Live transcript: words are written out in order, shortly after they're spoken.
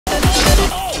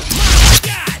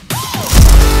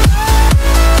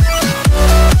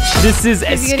This is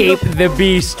Escape the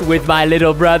Beast with my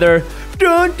little brother.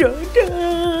 Dun, dun,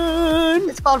 dun.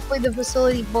 It's called Flee the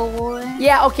Facility, boy.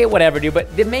 Yeah, okay, whatever, dude.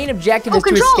 But the main objective is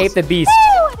controls. to escape the beast.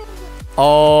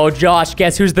 Oh, Josh,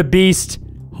 guess who's the beast?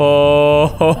 Oh,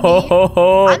 ho, ho, ho,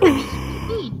 ho. I'm the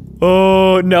beast.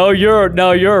 Oh, no, you're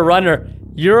a runner.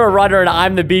 You're a runner, and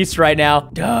I'm the beast right now.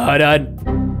 Dun,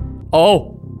 dun.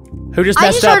 Oh, who just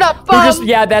messed up?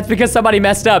 Yeah, that's because somebody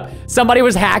messed up. Somebody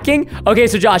was hacking. Okay,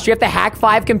 so Josh, you have to hack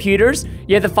 5 computers.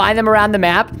 You have to find them around the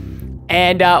map.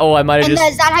 And, oh, I might have just...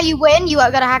 is that how you win? You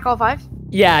gotta hack all 5?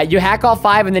 Yeah, you hack all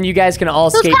 5, and then you guys can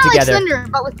all skate together. It's kind of like Slender,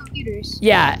 but with computers.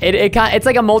 Yeah, it's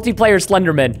like a multiplayer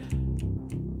Slenderman.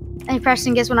 Hey,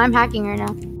 Preston, guess what I'm hacking right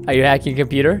now? Are you hacking a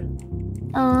computer?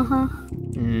 Uh-huh.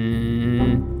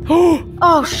 Mm.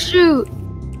 Oh, shoot.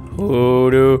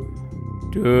 Do-do.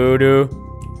 Do-do.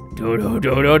 Do-do,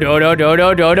 do-do, do-do,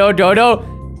 do-do, do-do,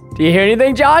 do-do. Do you hear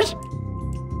anything, Josh?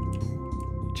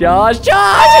 Josh!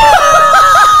 Josh!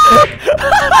 Get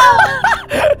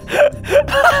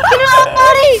out,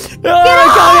 buddy!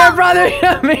 Come here, brother!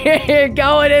 Come here! You're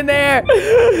going in there!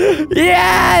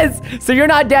 Yes! So you're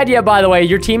not dead yet, by the way.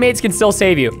 Your teammates can still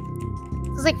save you.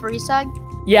 This is like freeze tag?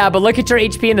 Yeah, but look at your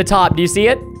HP in the top. Do you see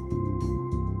it?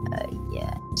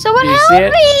 Yeah. Someone help me!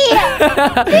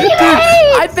 Dude,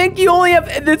 I think you only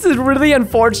have... This is really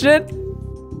unfortunate.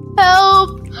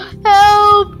 Help!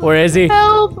 Help! Where is he?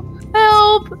 Help!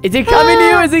 Help! Is he coming to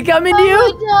you? Is he coming to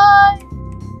you?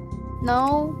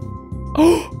 No.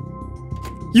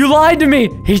 You lied to me.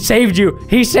 He saved you.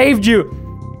 He saved you.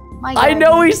 My God. I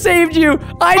know he saved you.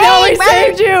 I know he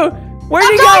saved you. Where'd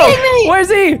he Stop go? targeting me. Where's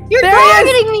he? You're there he is.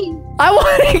 targeting me. I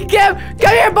want to get...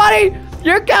 Come here, buddy.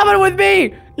 You're coming with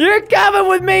me. You're coming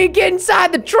with me. Get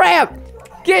inside the trap.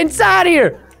 Get inside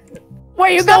here.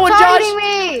 Where you going, Josh?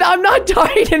 Me. I'm not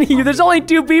targeting you. There's only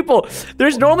 2 people.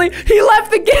 There's normally... He left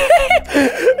the game.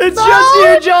 It's just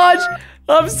you, Josh.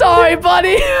 I'm sorry,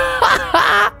 buddy.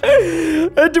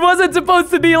 It wasn't supposed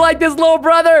to be like this, little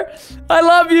brother. I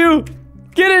love you.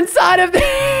 Get inside of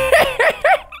there.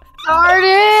 Darn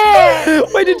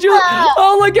it. Wait, did you...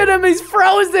 Oh, look at him. He's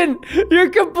frozen. You're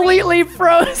completely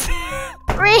frozen.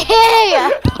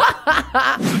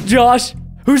 Josh,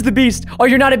 who's the beast? Oh,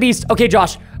 you're not a beast. Okay,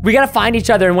 Josh, we gotta find each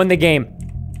other and win the game.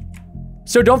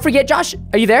 So don't forget, Josh,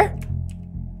 are you there?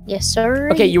 Yes, sir.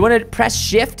 Okay, you wanna press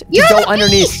shift to You're go the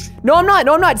underneath. beast. No, I'm not.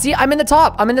 No, I'm not. See, I'm in the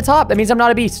top. I'm in the top. That means I'm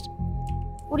not a beast.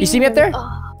 What do You see me up there?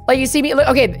 Oh. Like, you see me? Look,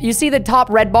 okay, you see the top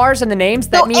red bars and the names?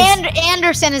 That So means...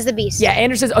 Anderson is the beast. Yeah,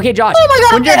 Anderson's... Okay, Josh. Oh my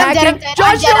God, when you're I'm hacking... dead.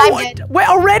 Josh, I'm no, dead. Wait,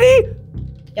 already?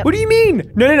 Yep. What do you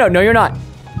mean? No, you're not.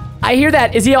 I hear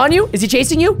that. Is he on you? Is he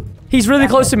chasing you? He's really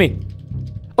close to me.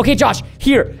 Okay, Josh,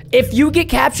 here. If you get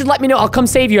captured, let me know. I'll come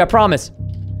save you, I promise.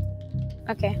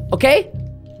 Okay. Okay?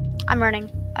 I'm running.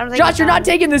 I don't think Josh, you're not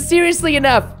taking this seriously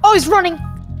enough. Oh, he's running.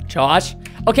 Josh.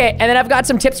 Okay, and then I've got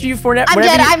some tips for you for... I'm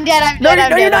dead. No,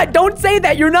 you're not. Don't say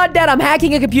that. You're not dead. I'm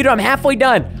hacking a computer. I'm halfway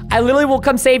done. I literally will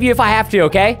come save you if I have to,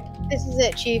 okay? This is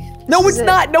it, Chief. No, it's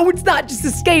not. No, it's not. Just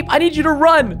escape. I need you to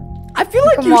run. I feel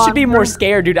like you should be more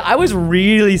scared, dude. I was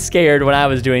really scared when I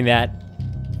was doing that.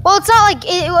 Well, it's not like...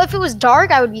 if it was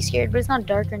dark, I would be scared, but it's not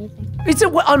dark or anything. It's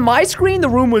on my screen, the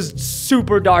room was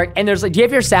super dark, and there's like... Do you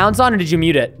have your sounds on, or did you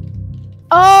mute it?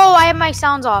 Oh, I have my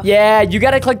sounds off. Yeah, you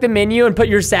gotta click the menu and put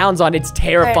your sounds on. It's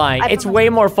terrifying. It's way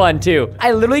more fun, too.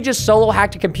 I literally just solo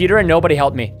hacked a computer and nobody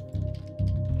helped me.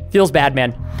 Feels bad,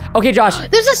 man. Okay, Josh.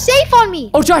 There's a safe on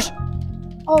me. Oh, Josh.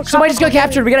 Oh, Somebody just got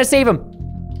captured. We gotta save him.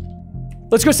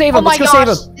 Let's go save him. Let's go save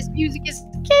him. This music is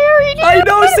scary, dude. I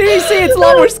know, see, it's a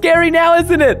lot more scary now,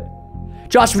 isn't it?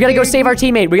 Josh, we gotta go save our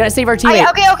teammate. We gotta save our teammate.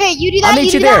 Okay, you do that. I'll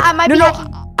meet you there. I might be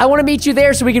hacking. I want to meet you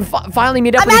there so we can finally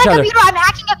meet up with each other. I'm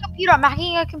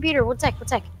hacking a computer. One sec.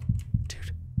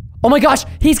 Dude. Oh my gosh,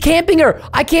 he's camping her.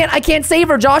 I can't save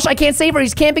her, Josh. I can't save her.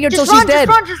 He's camping her until she's dead.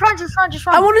 Just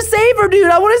run. I want to save her,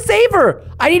 dude. I want to save her.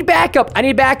 I need backup.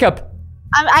 I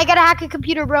gotta hack a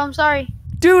computer, bro. I'm sorry.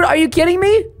 Dude, are you kidding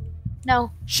me?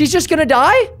 No. She's just gonna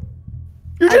die?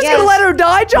 You're just gonna let her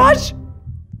die, Josh?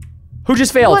 Who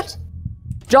just failed? What?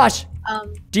 Josh.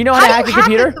 Do you know how to hack a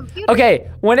computer? Okay,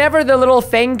 whenever the little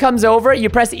thing comes over, you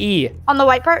press E. On the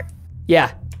white part?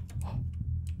 Yeah.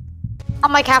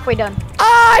 I'm like halfway done.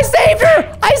 Ah, I saved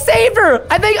her! I saved her!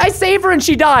 I think I saved her and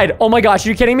she died. Oh my gosh, are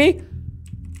you kidding me?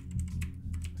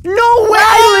 No way!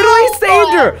 I literally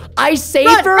saved her! I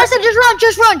saved her! Preston,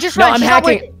 just run. No, I'm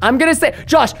hacking. I'm gonna say,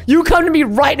 Josh, you come to me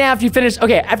right now after you finish.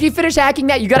 Okay, after you finish hacking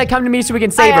that, you gotta come to me so we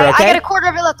can save her, okay? I got a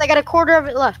quarter of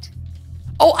it left.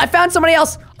 Oh, I found somebody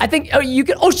else. I think you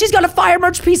can. Oh, she's got a fire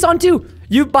merch piece on too.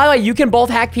 By the way, you can both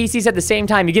hack PCs at the same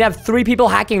time. You can have 3 people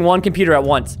hacking one computer at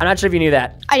once. I'm not sure if you knew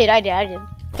that. I did.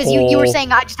 Because you were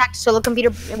saying I just hacked a solo computer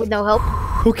with no help.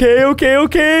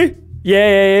 Okay.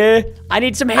 Yeah. I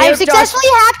need some help. I have successfully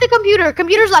hacked the computer.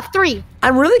 Computer's left 3.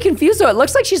 I'm really confused though. It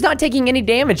looks like she's not taking any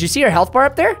damage. You see her health bar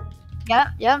up there? Yeah.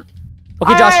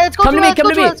 Okay, Josh, right, come to me.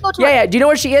 Yeah. Do you know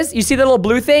where she is? You see the little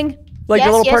blue thing? Like the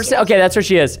little person? Yes. Okay, that's where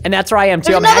she is. And that's where I am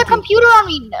too. There's another computer on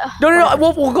me. No.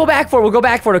 We'll go back for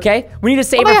it. Okay? We need to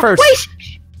save her first.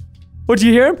 Wait. What, do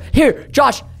you hear him? Here,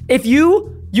 Josh, if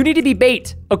you need to be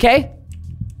bait, okay?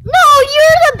 No,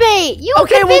 you're the bait.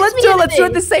 Okay, well, let's do it. Let's do it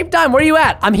at the same time. Where are you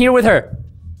at? I'm here with her.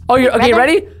 Oh, you're okay,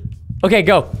 ready? Okay,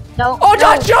 go. No. Oh,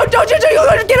 Josh, don't get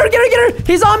her.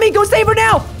 He's on me. Go save her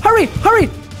now. Hurry.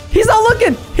 He's not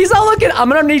looking. I'm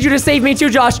gonna need you to save me too,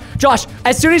 Josh. Josh,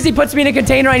 as soon as he puts me in a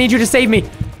container, I need you to save me.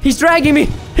 He's dragging me.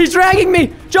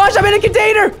 Josh, I'm in a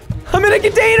container.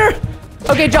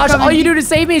 Okay, Josh, all you do to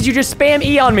save me is you just spam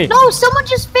E on me. No, someone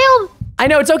just failed. I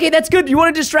know, it's okay, that's good. You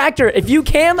want to distract her. If you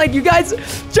can, like you guys,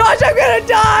 Josh, I'm gonna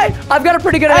die. I've got a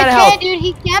pretty good amount of health. I can't, dude.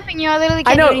 He's camping you. I literally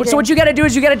can't do anything. So what you gotta do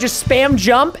is you gotta just spam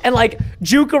jump and like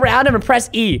juke around him and press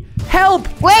E. Help!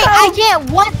 Wait, I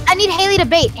can't. What? I need Haley to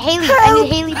bait. I need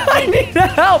Haley to bait. I need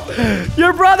help.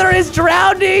 Your brother is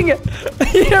drowning.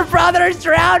 Your brother is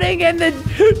drowning in the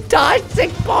toxic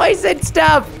poison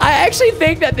stuff. I actually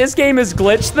think that this game is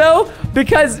glitched though,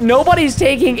 because nobody's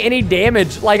taking any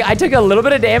damage. Like I took a little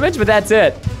bit of damage, but that's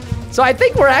it. So I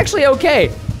think we're actually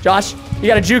okay. Josh, you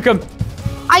gotta juke him.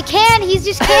 I can. He's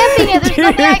just camping it. There's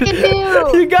nothing I can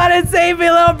do. You gotta save me,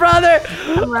 little brother.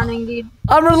 I'm running, dude.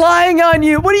 I'm relying on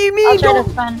you. What do you mean? I'll try to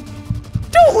fun.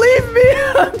 Don't leave me.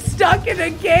 I'm stuck in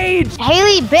a cage.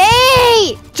 Haley,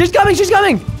 bait. She's coming.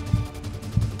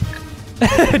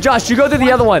 Josh, you go through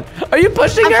the other one. Are you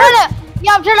pushing her?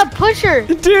 I'm trying to push her.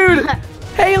 Dude.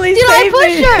 Haley, dude, save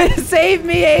me. Her. Save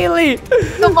me, Haley.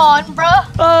 Come on, bro.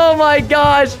 Oh my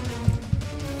gosh.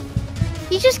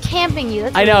 He's just camping you.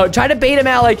 That's I know. Try to bait him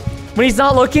out, like, when he's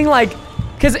not looking, like,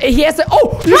 because he has to.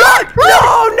 Oh, you got.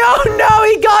 No.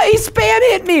 He spam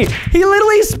hit me. He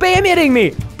literally spam hitting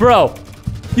me. Bro,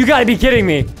 you gotta be kidding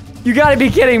me.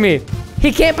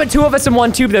 He can't put 2 of us in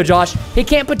one tube, though, Josh. He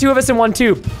can't put 2 of us in one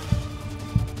tube.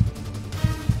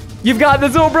 You've got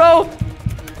this, little bro.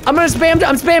 I'm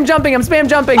spam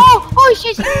jumping. Oh,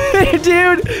 shit.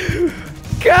 Dude.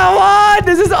 Come on.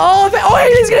 This is all of it. Oh,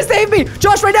 Haley's gonna save me.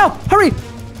 Josh, right now. Hurry.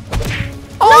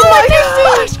 Oh my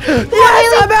gosh.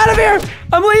 Yes, I'm out of here.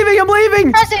 I'm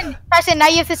leaving. Preston, now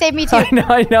you have to save me too.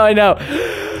 I know.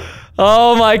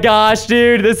 Oh my gosh,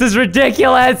 dude. This is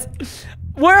ridiculous.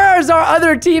 Where's our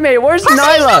other teammate? Where's Nyla?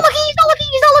 He's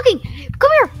not looking.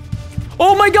 Come here.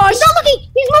 Oh my gosh. He's not looking.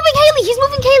 He's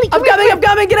moving Haley. I'm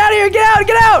coming. Get out of here.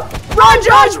 Get out. Run,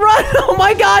 Josh, run. Oh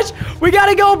my gosh. We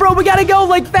gotta go, bro. We gotta go,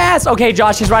 like, fast. Okay,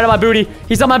 Josh, he's right on my booty.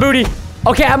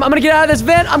 Okay, I'm gonna get out of this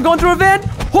vent. I'm going through a vent.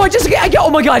 Oh, oh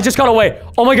my god, I just got away.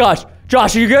 Oh my gosh.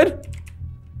 Josh, are you good?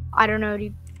 I don't know,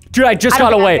 dude. Dude, I just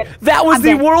got away. That was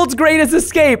the world's greatest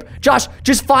escape. Josh,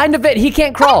 just find a vent. He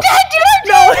can't crawl. I'm dead,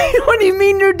 dude. No, what do you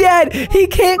mean you're dead? He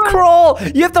can't crawl.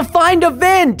 You have to find a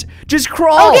vent. Just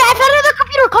crawl. Oh, yeah, I found another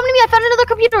computer. Come to me. I found another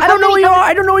computer. I don't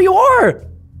know where you are. Can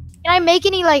I make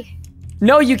any, like...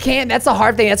 No, you can't. That's the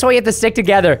hard thing. That's why you have to stick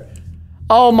together.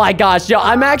 Oh my gosh, yo,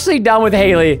 I'm actually done with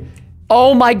Haley.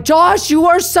 Oh my Josh, you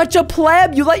are such a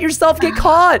pleb. You let yourself get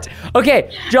caught. Okay,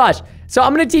 Josh, so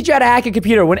I'm gonna teach you how to hack a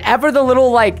computer. Whenever the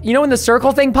little, like, you know when the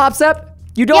circle thing pops up?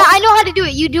 You don't. Yeah, I know how to do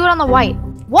it. You do it on the white.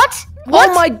 What?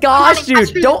 Oh my gosh,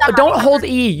 dude. Don't hold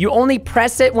E. You only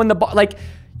press it when the, like,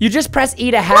 you just press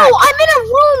E to hack. No, I'm in a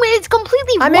room and it's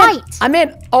completely white. I'm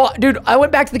in. Oh, dude, I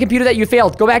went back to the computer that you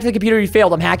failed. Go back to the computer you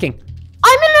failed. I'm hacking.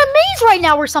 I'm in a maze right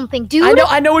now or something, dude.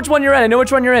 I know which one you're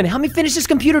in. Help me finish this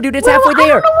computer, dude. It's halfway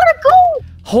there. I don't know where to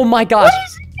go. Oh my gosh.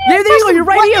 There you go. You're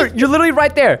right here. You're literally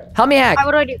right there. Help me hack.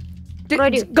 What do I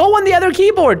do? Go on the other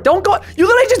keyboard. Don't go. You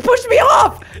literally just pushed me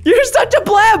off. You're such a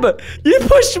pleb. You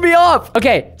pushed me off.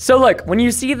 Okay, so look, when you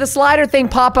see the slider thing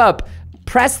pop up,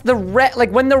 press the red,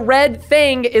 like when the red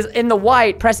thing is in the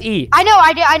white, press E. I know,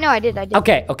 I did.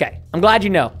 Okay. I'm glad you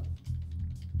know.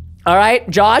 All right,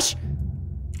 Josh.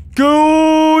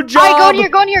 Good job. All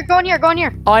right, go in here.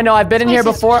 Oh, I know. I've been in here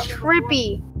before.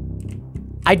 Trippy.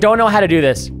 I don't know how to do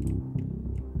this.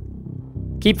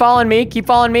 Keep following me.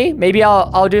 Maybe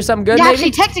I'll do something good. Yeah,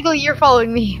 actually, technically, you're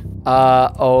following me.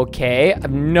 Okay. I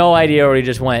have no idea where he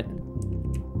just went.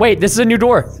 Wait, this is a new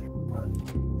door.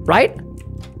 Right?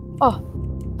 Oh.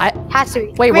 Has to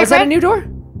be. Wait, was that a new door?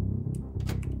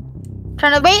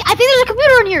 Trying to wait. I think there's a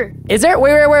computer in here. Is there?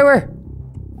 Where?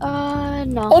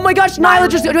 No. Oh my gosh, Nyla,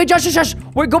 just wait, Josh.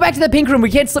 Wait, go back to the pink room. We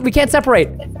can't separate.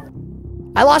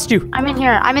 I lost you. I'm in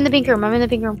here. I'm in the pink room. I'm in the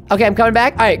pink room. Okay, I'm coming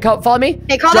back. All right, follow me.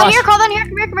 Hey, crawl down here. Crawl down here.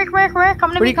 Come here. Come here. Come here. Come here.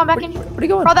 Come to me. Come back in here. Where are you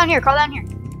going? Crawl down here. Crawl down here.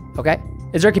 Okay.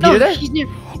 Is there a computer there? He's near.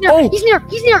 He's near. Oh. He's near.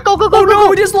 He's near. Go, go, go, oh, go, no, go.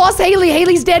 we just lost Haley.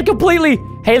 Haley's dead completely.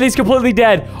 Haley's completely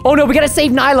dead. Oh, no, we gotta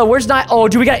save Nyla. Where's Nyla? Oh,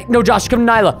 do we gotta... No, Josh, come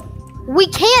to Nyla. We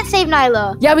can't save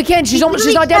Nyla. Yeah, we can. She's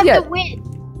not dead yet.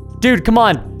 Dude, come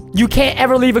on. You can't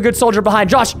ever leave a good soldier behind.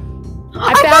 Josh,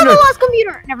 I found her. the lost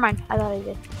computer. Never mind. I thought I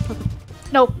did.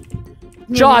 Nope.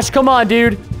 Josh, come on,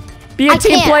 dude. Be a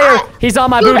team player. He's on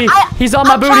my booty. He's on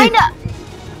my booty.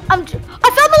 I found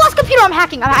the lost computer. I'm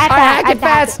hacking. I hack it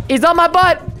fast. He's on my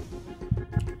butt.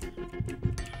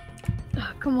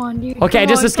 Come on, dude. Okay, I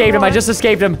just escaped him. I just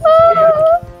escaped him.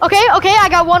 Okay, I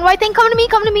got one white thing. Come to me.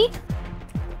 Come to me.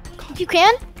 If you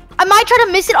can. I might try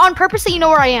to miss it on purpose so you know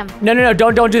where I am. No.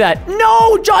 Don't do that.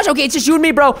 No, Josh. Okay, it's just you and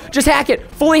me, bro. Just hack it.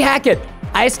 Fully hack it.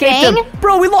 I escaped him.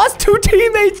 Bro, we lost 2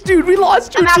 teammates, dude. We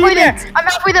lost 2 teammates. I'm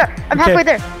halfway there. I'm halfway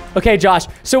there. Okay, Josh.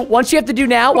 So once you have to do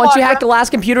now, once you hack the last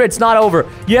computer, it's not over.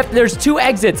 There's 2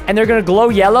 exits, and they're gonna glow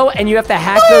yellow, and you have to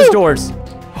hack those doors.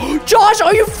 Josh,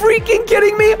 are you freaking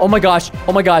kidding me? Oh my gosh.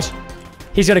 Oh my gosh.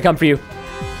 He's gonna come for you.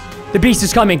 The beast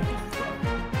is coming.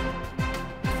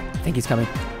 I think he's coming.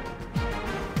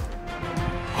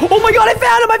 Oh my god, I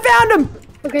found him! I found him!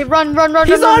 Okay, run.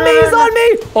 He's on me! He's on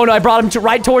me! Oh no, I brought him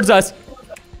right towards us.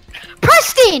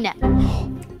 Preston!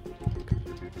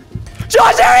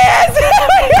 Josh, there he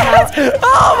is!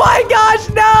 Oh my gosh,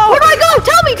 no! Where do I go?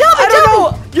 Tell me! I don't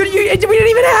know. We didn't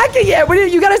even hack it yet.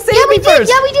 You gotta save me first.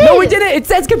 Yeah, we did. No, we didn't. It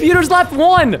says computers left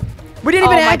 1. We didn't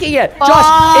even hack it yet.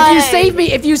 Josh,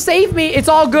 if you save me, it's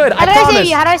all good. I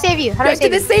promise. How do I save you? How do I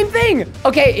save you? The same thing.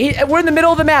 Okay, we're in the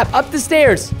middle of the map. Up the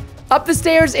stairs. Up the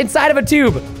stairs inside of a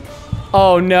tube.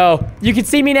 Oh no. You can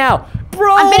see me now.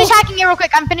 Bro. I'm finishing hacking it real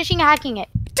quick. I'm finishing hacking it.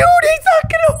 Dude, he's not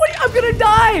gonna win. I'm gonna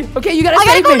die. Okay, you gotta save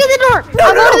me. I gotta go to the door.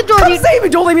 No. Go to the door, Come save me.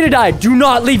 Don't leave me to die. Do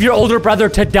not leave your older brother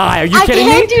to die. Are you kidding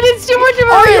me? Dude, it's too much of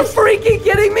a Are you freaking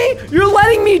kidding me? You're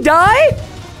letting me die?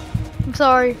 I'm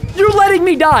sorry. You're letting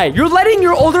me die. You're letting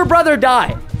your older brother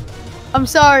die. I'm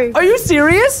sorry. Are you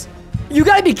serious? You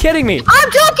gotta be kidding me.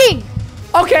 I'm joking.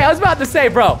 Okay, I was about to say,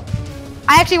 bro.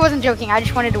 I actually wasn't joking. I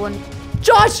just wanted to win.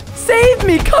 Josh, save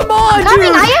me. Come on,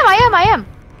 dude. I am.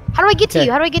 How do I get to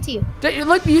you? How do I get to you?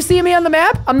 Look, you see me on the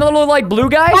map? I'm the little, like, blue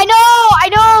guy. I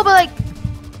know, but, like...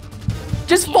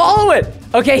 Just follow it.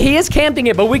 Okay, he is camping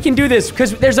it, but we can do this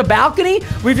because there's a balcony.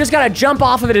 We've just got to jump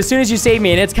off of it as soon as you save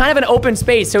me, and it's kind of an open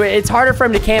space, so it's harder for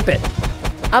him to camp it.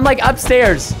 I'm, like,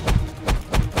 upstairs.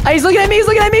 He's looking at me. He's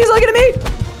looking at me.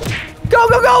 Go.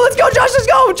 Let's go, Josh. Let's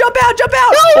go. Jump out. No,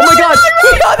 oh, my gosh.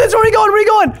 We got this. Where are we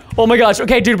going? Oh, my gosh.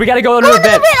 Okay, dude, we got to go under the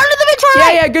vent. Under the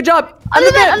vent. Yeah, good job. Under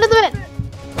the vent.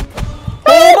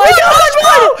 Oh my gosh,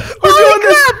 we're doing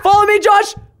this. Follow me,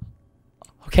 Josh.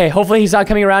 Okay, hopefully he's not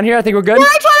coming around here. I think we're good.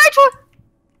 Right.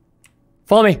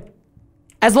 Follow me.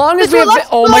 As long as we have...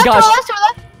 Oh my gosh.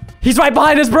 He's right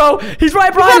behind us, bro. He's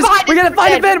right behind us. We gotta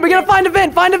find a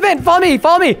vent. Find a vent. Follow me.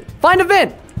 Find a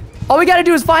vent. All we gotta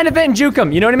do is find a vent and juke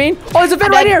him. You know what I mean? Oh, there's a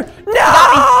vent right here.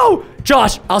 No!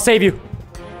 Josh, I'll save you.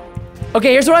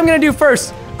 Okay, here's what I'm gonna do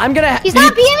first. He's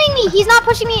not PMing me. He's not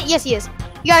pushing me. Yes, he is.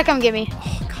 You gotta come get me.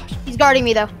 He's guarding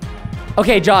me, though.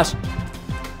 Okay, Josh.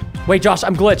 Wait, Josh,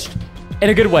 I'm glitched. In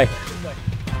a good way.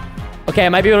 Okay, I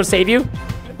might be able to save you.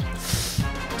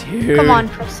 Dude. Come on,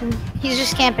 Preston. He's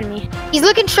just camping me. He's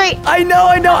looking straight. I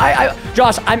know.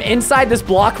 Josh, I'm inside this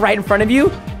block right in front of you.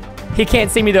 He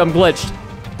can't see me, though. I'm glitched.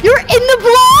 You're in the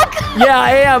block? Yeah,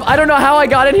 I am. I don't know how I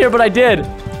got in here, but I did.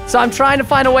 So I'm trying to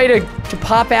find a way to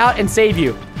pop out and save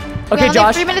you. Okay,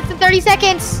 Josh. 3 minutes and 30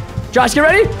 seconds. Josh, you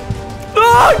ready?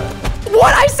 Ah!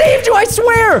 What? I saved you, I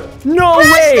swear! No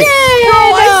Preston! way!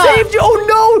 Bro, I saved you! Oh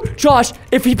no! Josh,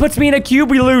 if he puts me in a cube,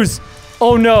 we lose.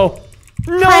 Oh no.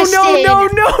 No,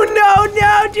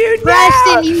 dude,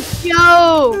 Preston, you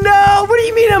joke. No, what do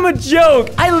you mean I'm a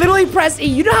joke? I literally pressed E.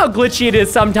 You know how glitchy it is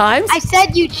sometimes? I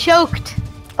said you choked.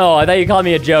 Oh, I thought you called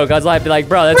me a joke. I was like,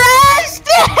 bro, that's...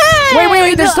 Preston!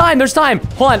 Wait, there's time.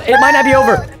 Hold on, it might not be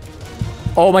over.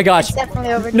 Oh my gosh. It's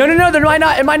definitely over. No, there might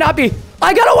not. It might not be.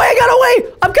 I got away.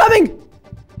 I'm coming.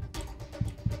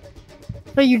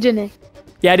 No, you didn't.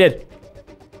 Yeah, I did.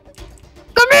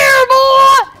 Come here,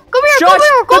 boy. Josh,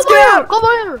 let's get out. Come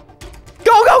here.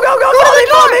 Go.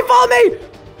 Follow me.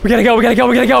 We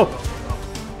gotta go.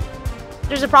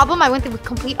 There's a problem. I went the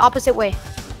complete opposite way.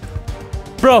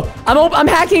 Bro, I'm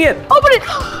hacking it. Open it.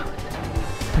 Oh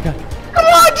my God. Come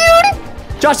on,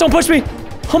 dude. Josh, don't push me.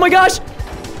 Oh my gosh.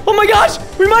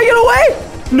 We might get away.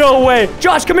 No way.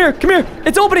 Josh, come here.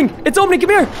 It's opening. Come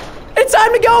here. It's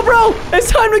time to go, bro.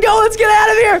 It's time to go. Let's get out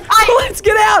of here. Let's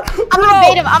get out. I'm gonna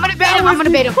bait him. I'm gonna bait him. I'm gonna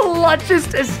bait him.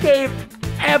 Clutchest escape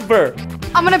ever.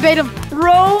 I'm gonna bait him.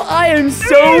 Bro, I am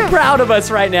so proud of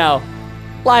us right now.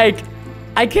 Like,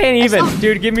 I can't even.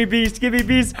 Dude, give me beast. Give me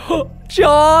beast.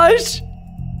 Josh.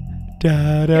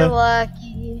 Da-da. You're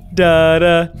lucky.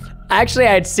 Da-da. Actually,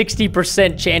 I had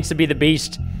 60% chance to be the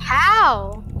beast.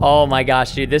 How? Oh my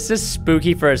gosh, dude. This is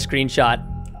spooky for a screenshot.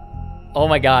 Oh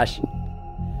my gosh.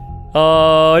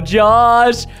 Oh,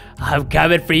 Josh. I'm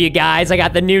coming for you guys. I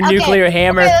got the new nuclear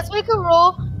hammer. Okay, let's make a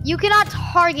rule. You cannot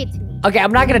target me. Okay,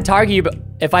 I'm not gonna target you, but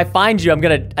if I find you, I'm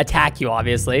gonna attack you,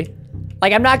 obviously.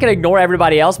 Like, I'm not gonna ignore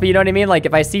everybody else, but you know what I mean? Like,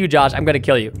 if I see you, Josh, I'm gonna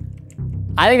kill you.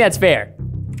 I think that's fair.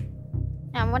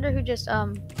 I wonder who just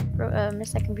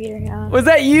missed that computer. Was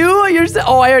that you?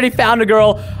 Oh, I already found a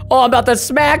girl. Oh, I'm about to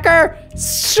smack her.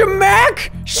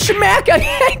 Smack! Smack!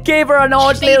 I gave her a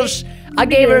nice little... I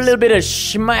gave her a little bit of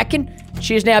smacking.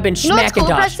 She has now been smacking,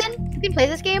 Josh. Preston? You can play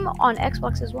this game on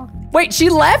Xbox as well. Wait, she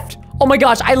left? Oh my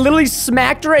gosh, I literally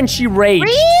smacked her and she raged.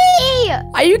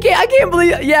 I can't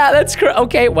believe, yeah, that's correct.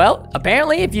 Okay, well,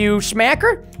 apparently if you smack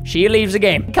her, she leaves the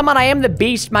game. Come on, I am the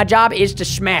beast. My job is to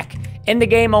smack. In the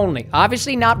game only.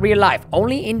 Obviously not real life,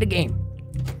 only in the game.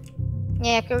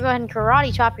 Yeah, go ahead and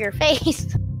karate chop your face.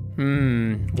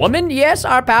 Women, yes,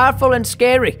 are powerful and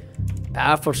scary.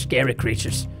 Powerful, scary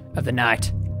creatures of the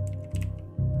night.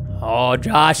 Oh,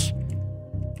 Josh.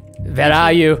 Where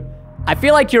are you? I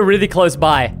feel like you're really close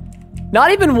by. Not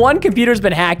even one computer's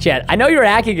been hacked yet. I know you're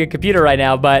hacking a computer right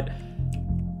now, but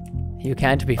you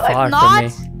can't be far from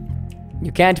me.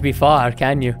 You can't be far,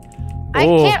 can you? I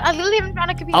can't. I literally haven't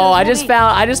found a computer. Oh, I just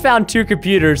found 2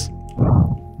 computers.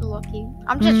 Lucky.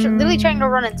 I'm just literally trying to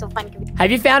run until find computer.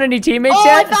 Have you found any teammates I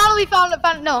yet? finally found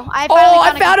no. I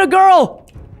found a girl.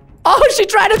 Oh, she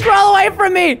tried to crawl away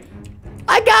from me.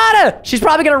 I got her. She's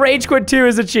probably gonna rage quit too,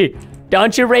 isn't she?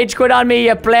 Don't you rage quit on me,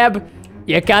 you pleb.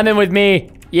 You're coming with me.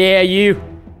 Yeah, you.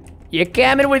 You're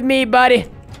coming with me, buddy.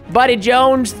 Buddy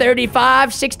Jones,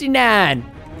 3569.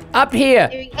 Up here.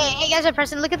 Hey guys,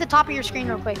 Preston, look at the top of your screen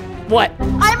real quick. What?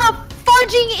 I'm a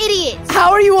fudging idiot.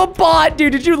 How are you a bot,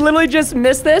 dude? Did you literally just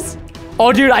miss this?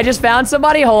 Oh, dude, I just found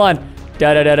somebody. Hold on.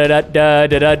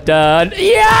 Da-da-da-da-da-da-da-da.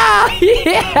 Yeah!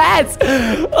 Yes!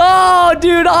 Oh,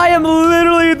 dude, I am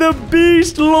literally the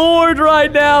beast lord right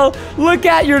now. Look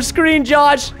at your screen,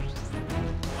 Josh.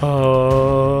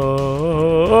 Oh.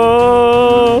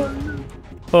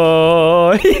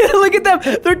 Look at them.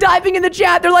 They're typing in the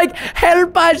chat. They're like,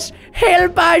 help us,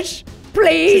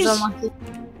 please.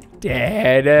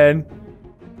 Dead end.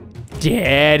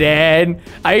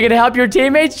 Are you gonna help your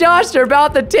teammates, Josh? They're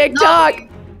about the TikTok.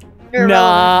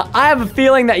 Nah, I have a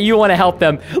feeling that you want to help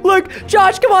them. Look,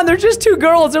 Josh, come on. There's just 2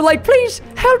 girls. They're like, please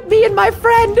help me and my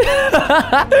friend.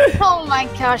 Oh my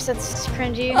gosh, that's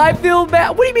cringy. I feel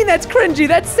bad. What do you mean that's cringy?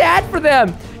 That's sad for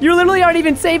them. You literally aren't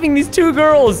even saving these 2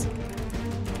 girls.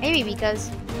 Maybe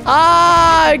because.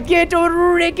 Get a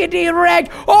rickety wreck.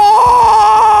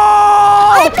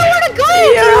 Oh! I don't know where to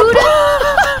go, dude.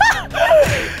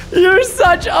 You're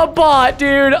such a bot,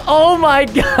 dude. Oh my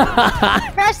god.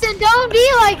 Preston, don't be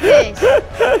like this.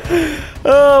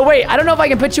 Wait, I don't know if I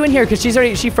can put you in here because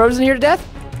she frozen here to death.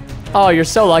 Oh, you're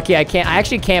so lucky. I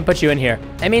actually can't put you in here.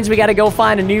 That means we gotta go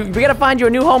find we gotta find you a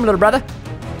new home, little brother.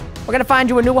 We're gonna find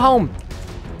you a new home.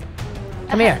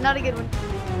 Come here. Not a good one.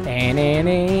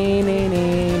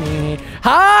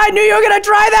 I knew you were gonna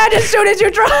try that as soon as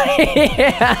you try.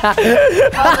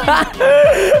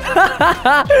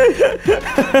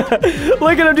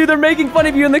 Look at them, dude. They're making fun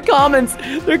of you in the comments.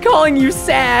 They're calling you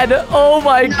sad. Oh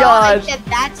my gosh. I said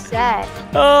that's sad.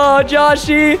 Oh,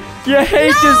 Joshy, you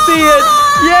hate to see it.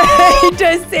 You hate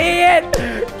to see it.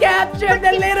 Capture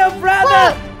the little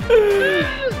brother.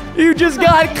 You just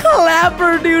got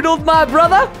clapper-doodled, my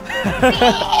brother.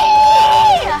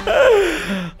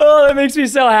 Oh, that makes me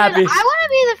so happy. I want to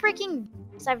be the freaking...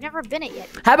 I've never been it yet.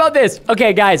 How about this?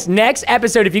 Okay, guys, next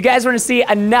episode, if you guys want to see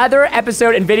another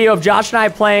episode and video of Josh and I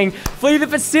playing Flee the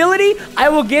Facility, I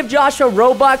will give Josh a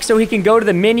Robux so he can go to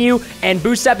the menu and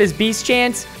boost up his beast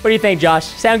chance. What do you think, Josh?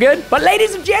 Sound good? But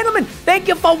ladies and gentlemen, thank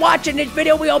you for watching this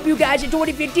video. We hope you guys enjoyed.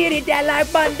 If you did, hit that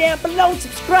like button down below,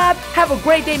 subscribe. Have a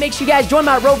great day. Make sure you guys join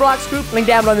my Roblox group. Link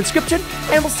down below in the description.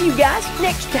 And we'll see you guys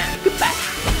next time. Goodbye.